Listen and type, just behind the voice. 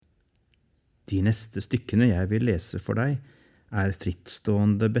De neste stykkene jeg vil lese for deg, er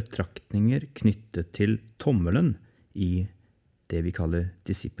frittstående betraktninger knyttet til tommelen i det vi kaller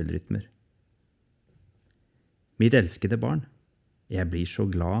disippelrytmer. Mitt elskede barn, jeg blir så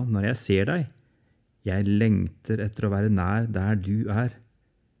glad når jeg ser deg. Jeg lengter etter å være nær der du er,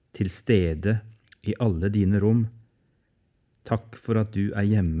 til stede i alle dine rom. Takk for at du er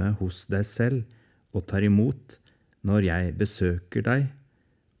hjemme hos deg selv og tar imot når jeg besøker deg,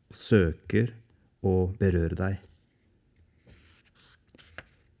 og søker og berører deg.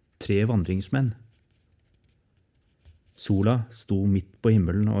 3 vandringsmenn. Sola sto midt på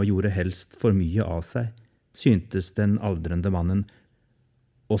himmelen og gjorde helst for mye av seg, syntes den aldrende mannen.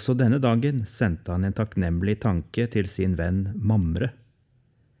 Også denne dagen sendte han en takknemlig tanke til sin venn Mamre.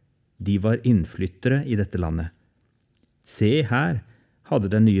 De var innflyttere i dette landet. Se her,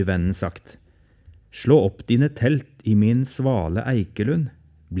 hadde den nye vennen sagt. Slå opp dine telt i min svale eikelund.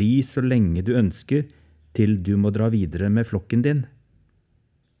 Bli så lenge du ønsker, til du må dra videre med flokken din.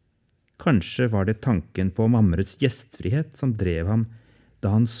 Kanskje var det tanken på Mamres gjestfrihet som drev ham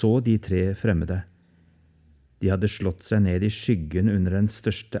da han så de 3 fremmede. De hadde slått seg ned i skyggen under den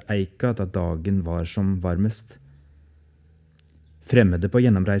største eika da dagen var som varmest. Fremmede på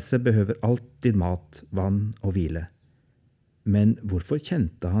gjennomreise behøver alltid mat, vann og hvile. Men hvorfor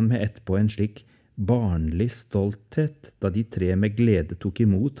kjente han med ett på en slik barnlig stolthet da de 3 med glede tok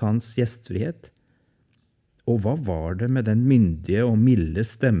imot hans gjestfrihet? Og hva var det med den myndige og milde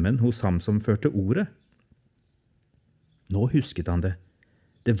stemmen hos ham som førte ordet? Nå husket han det.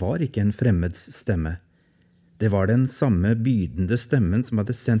 Det var ikke en fremmeds stemme. Det var den samme bydende stemmen som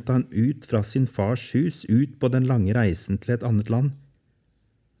hadde sendt han ut fra sin fars hus, ut på den lange reisen til et annet land.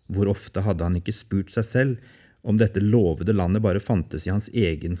 Hvor ofte hadde han ikke spurt seg selv om dette lovede landet bare fantes i hans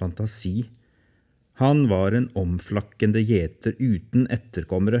egen fantasi? Han var en omflakkende gjeter uten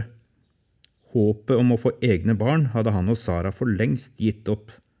etterkommere. Håpet om å få egne barn hadde han og Sara for lengst gitt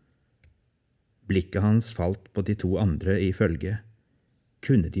opp. Blikket hans falt på de 2 andre i følge.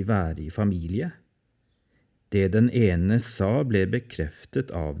 Kunne de være i familie? Det den ene sa ble bekreftet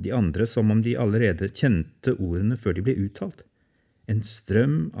av de andre som om de allerede kjente ordene før de ble uttalt. En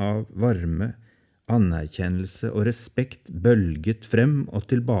strøm av varme, anerkjennelse og respekt bølget frem og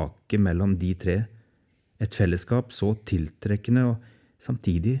tilbake mellom de 3. Et fellesskap så tiltrekkende og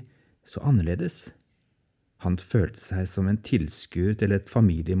samtidig så annerledes. Han følte seg som en tilskuer til et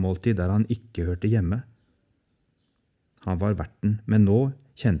familiemåltid der han ikke hørte hjemme. Han var verten, men nå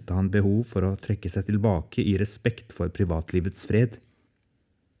kjente han behov for å trekke seg tilbake i respekt for privatlivets fred.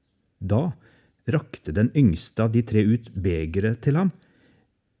 Da rakte den yngste av de 3 ut begeret til ham.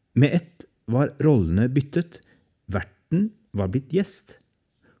 Med ett var rollene byttet. Verten var blitt gjest.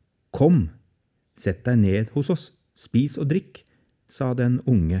 Kom, sett deg ned hos oss, spis og drikk, sa den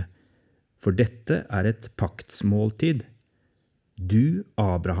unge, for dette er et paktsmåltid. Du,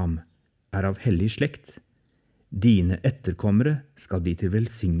 Abraham, er av hellig slekt. Dine etterkommere skal bli til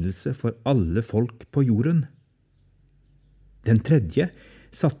velsignelse for alle folk på jorden. Den 3.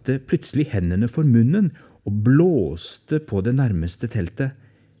 satte plutselig hendene for munnen og blåste på det nærmeste teltet.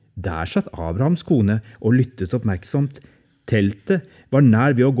 Der satt Abrahams kone og lyttet oppmerksomt. Teltet var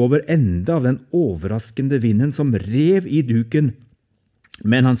nær ved å gå over ende av den overraskende vinden som rev i duken.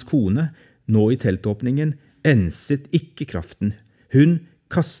 Men hans kone, nå i teltåpningen, enset ikke kraften. Hun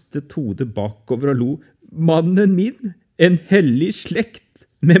kastet hodet bakover og lo. Mannen min, en hellig slekt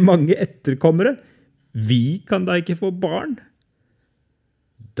med mange etterkommere. Vi kan da ikke få barn?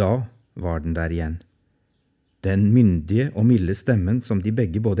 Da var den der igjen. Den myndige og milde stemmen som de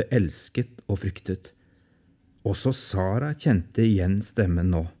begge både elsket og fryktet. Også Sara kjente igjen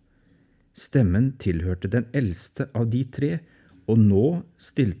stemmen nå. Stemmen tilhørte den eldste av de 3, og nå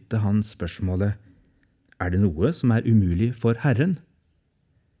stilte han spørsmålet, er det noe som er umulig for Herren?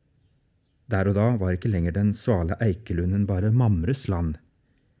 Der og da var ikke lenger den svale eikelunden bare Mamres land.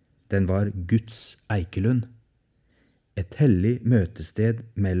 Den var Guds eikelund. Et hellig møtested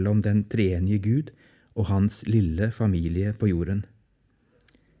mellom den treenige Gud og hans lille familie på jorden.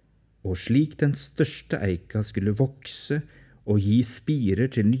 Og slik den største eika skulle vokse og gi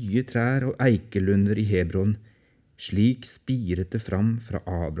spirer til nye trær og eikelunder i Hebron, slik spiret det fram fra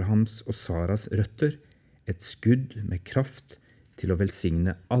Abrahams og Saras røtter, et skudd med kraft til å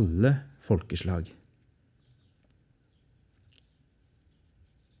velsigne alle folkeslag.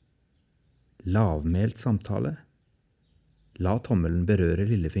 Lavmælt samtale. La tommelen berøre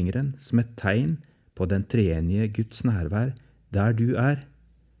lillefingeren som et tegn på den treenige Guds nærvær der du er.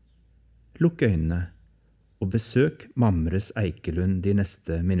 Lukk øynene og besøk Mamres eikelund de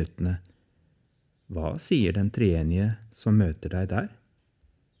neste minuttene. Hva sier den treenige som møter deg der?